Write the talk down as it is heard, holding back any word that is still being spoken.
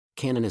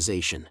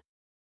Canonization.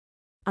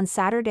 On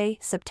Saturday,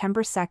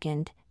 September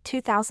 2,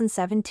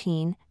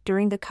 2017,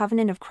 during the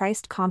Covenant of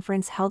Christ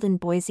conference held in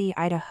Boise,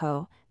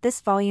 Idaho, this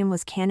volume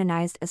was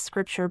canonized as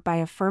scripture by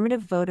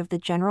affirmative vote of the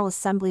General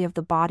Assembly of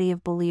the Body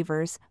of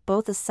Believers,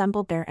 both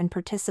assembled there and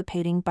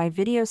participating by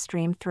video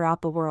stream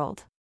throughout the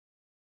world.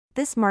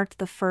 This marked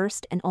the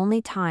first and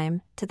only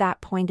time, to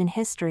that point in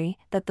history,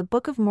 that the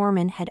Book of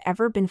Mormon had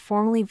ever been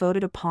formally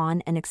voted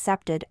upon and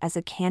accepted as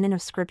a canon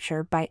of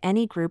scripture by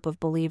any group of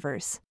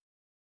believers.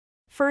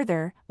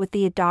 Further, with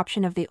the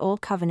adoption of the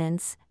Old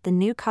Covenants, the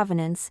New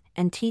Covenants,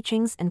 and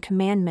Teachings and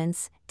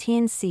Commandments,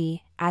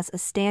 T&C, as a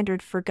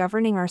standard for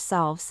governing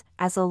ourselves,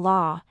 as a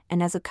law,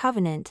 and as a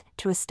covenant,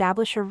 to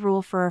establish a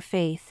rule for our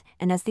faith,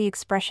 and as the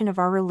expression of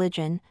our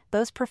religion,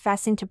 those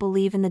professing to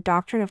believe in the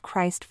doctrine of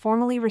Christ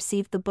formally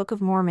received the Book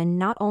of Mormon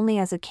not only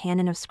as a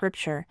canon of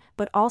Scripture,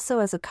 but also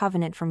as a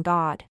covenant from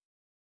God.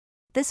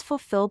 This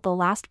fulfilled the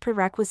last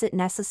prerequisite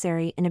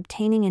necessary in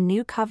obtaining a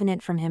new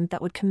covenant from him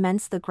that would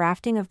commence the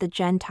grafting of the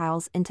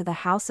Gentiles into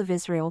the house of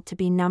Israel to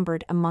be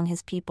numbered among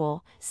his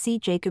people. See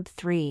Jacob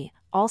 3,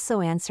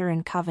 also answer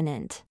and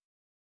covenant.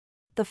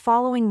 The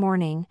following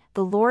morning,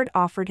 the Lord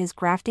offered his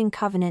grafting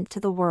covenant to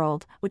the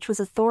world, which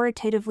was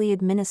authoritatively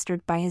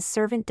administered by his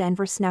servant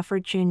Denver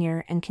Snefford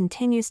Jr. and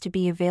continues to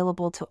be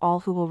available to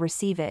all who will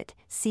receive it.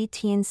 See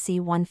T&C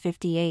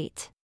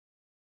 158.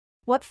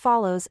 What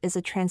follows is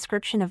a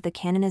transcription of the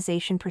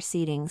canonization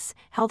proceedings,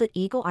 held at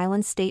Eagle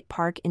Island State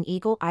Park in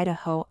Eagle,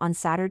 Idaho on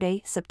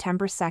Saturday,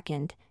 September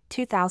 2,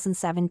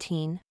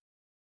 2017.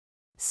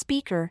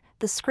 Speaker,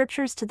 the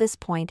scriptures to this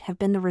point have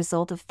been the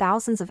result of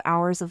thousands of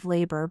hours of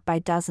labor by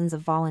dozens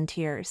of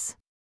volunteers.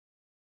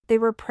 They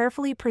were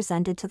prayerfully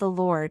presented to the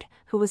Lord,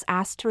 who was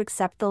asked to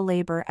accept the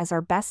labor as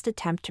our best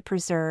attempt to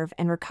preserve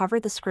and recover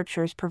the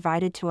scriptures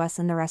provided to us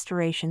in the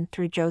restoration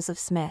through Joseph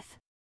Smith.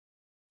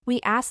 We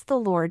ask the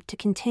Lord to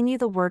continue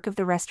the work of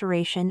the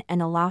restoration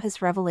and allow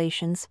his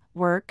revelations,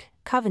 work,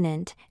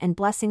 covenant, and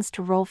blessings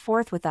to roll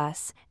forth with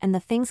us, and the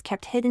things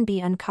kept hidden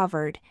be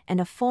uncovered, and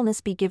a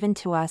fullness be given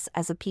to us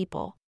as a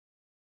people.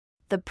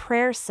 The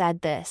prayer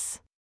said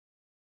this: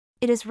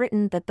 It is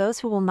written that those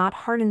who will not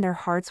harden their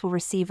hearts will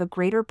receive a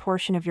greater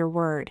portion of your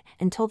word,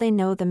 until they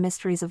know the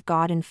mysteries of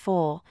God in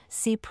full.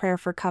 See Prayer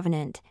for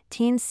Covenant,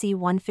 T&C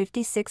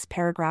 156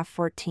 paragraph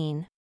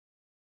 14.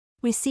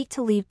 We seek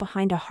to leave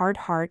behind a hard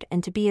heart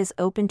and to be as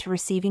open to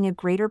receiving a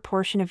greater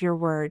portion of your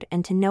word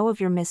and to know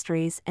of your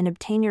mysteries and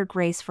obtain your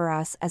grace for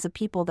us as a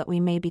people that we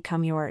may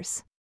become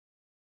yours.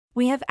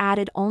 We have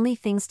added only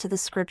things to the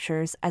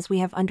scriptures as we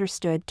have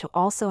understood to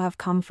also have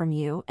come from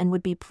you and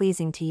would be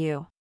pleasing to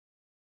you.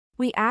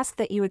 We ask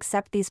that you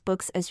accept these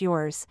books as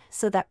yours,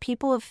 so that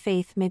people of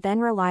faith may then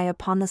rely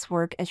upon this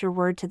work as your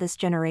word to this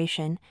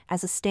generation,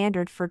 as a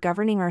standard for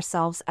governing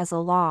ourselves as a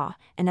law,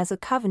 and as a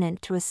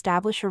covenant to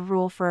establish a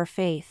rule for our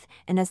faith,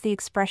 and as the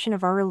expression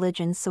of our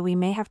religion so we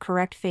may have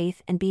correct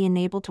faith and be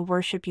enabled to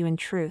worship you in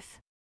truth.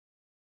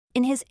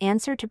 In his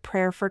answer to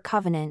prayer for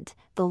covenant,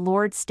 the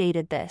Lord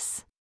stated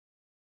this: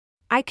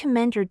 I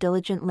commend your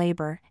diligent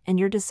labor, and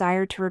your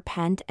desire to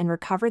repent and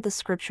recover the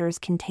scriptures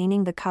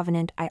containing the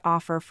covenant I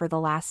offer for the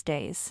last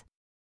days.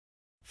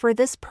 For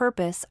this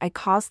purpose I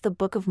caused the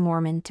Book of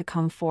Mormon to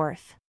come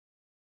forth.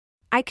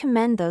 I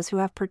commend those who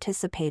have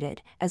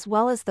participated, as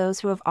well as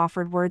those who have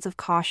offered words of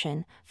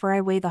caution, for I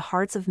weigh the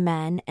hearts of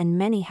men and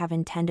many have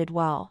intended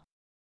well.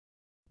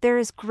 There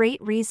is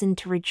great reason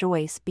to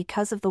rejoice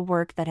because of the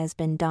work that has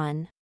been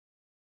done.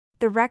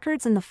 The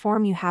records in the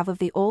form you have of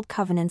the Old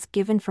Covenants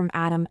given from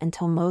Adam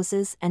until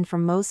Moses and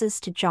from Moses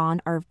to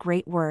John are of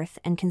great worth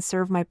and can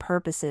serve my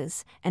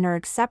purposes, and are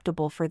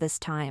acceptable for this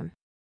time.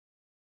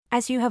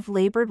 As you have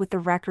labored with the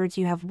records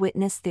you have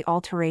witnessed the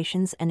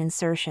alterations and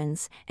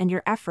insertions, and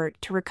your effort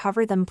to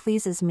recover them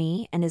pleases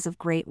me and is of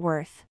great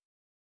worth.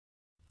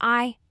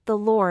 I, the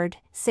Lord,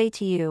 say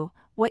to you,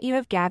 what you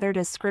have gathered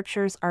as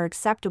scriptures are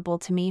acceptable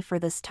to me for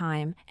this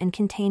time, and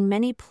contain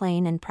many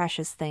plain and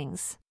precious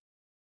things.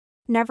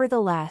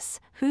 Nevertheless,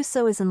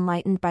 whoso is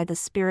enlightened by the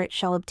Spirit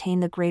shall obtain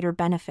the greater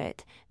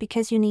benefit,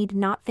 because you need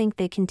not think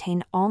they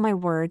contain all my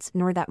words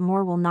nor that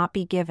more will not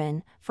be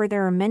given, for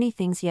there are many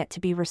things yet to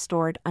be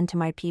restored unto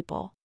my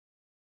people.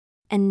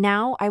 And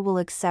now I will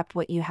accept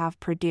what you have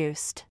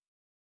produced.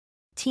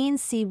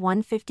 T&C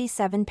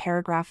 157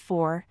 paragraph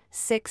 4,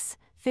 6,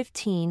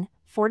 15,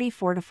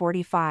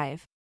 44-45.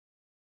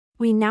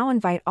 We now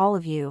invite all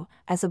of you,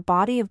 as a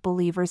body of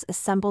believers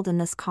assembled in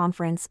this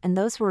conference and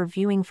those who are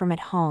viewing from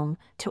at home,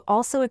 to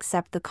also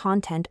accept the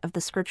content of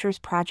the Scriptures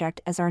Project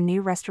as our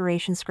new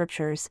restoration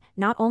scriptures,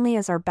 not only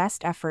as our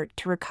best effort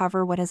to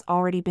recover what has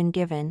already been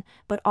given,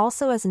 but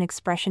also as an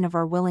expression of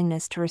our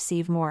willingness to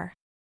receive more.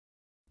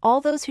 All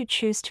those who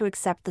choose to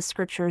accept the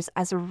Scriptures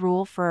as a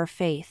rule for our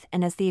faith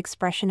and as the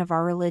expression of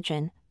our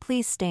religion,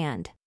 please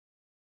stand.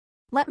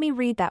 Let me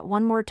read that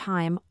one more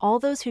time. All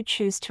those who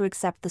choose to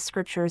accept the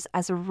scriptures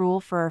as a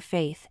rule for our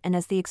faith and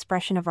as the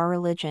expression of our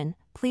religion,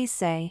 please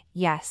say,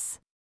 yes.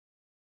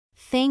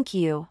 Thank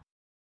you.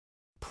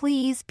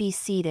 Please be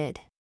seated.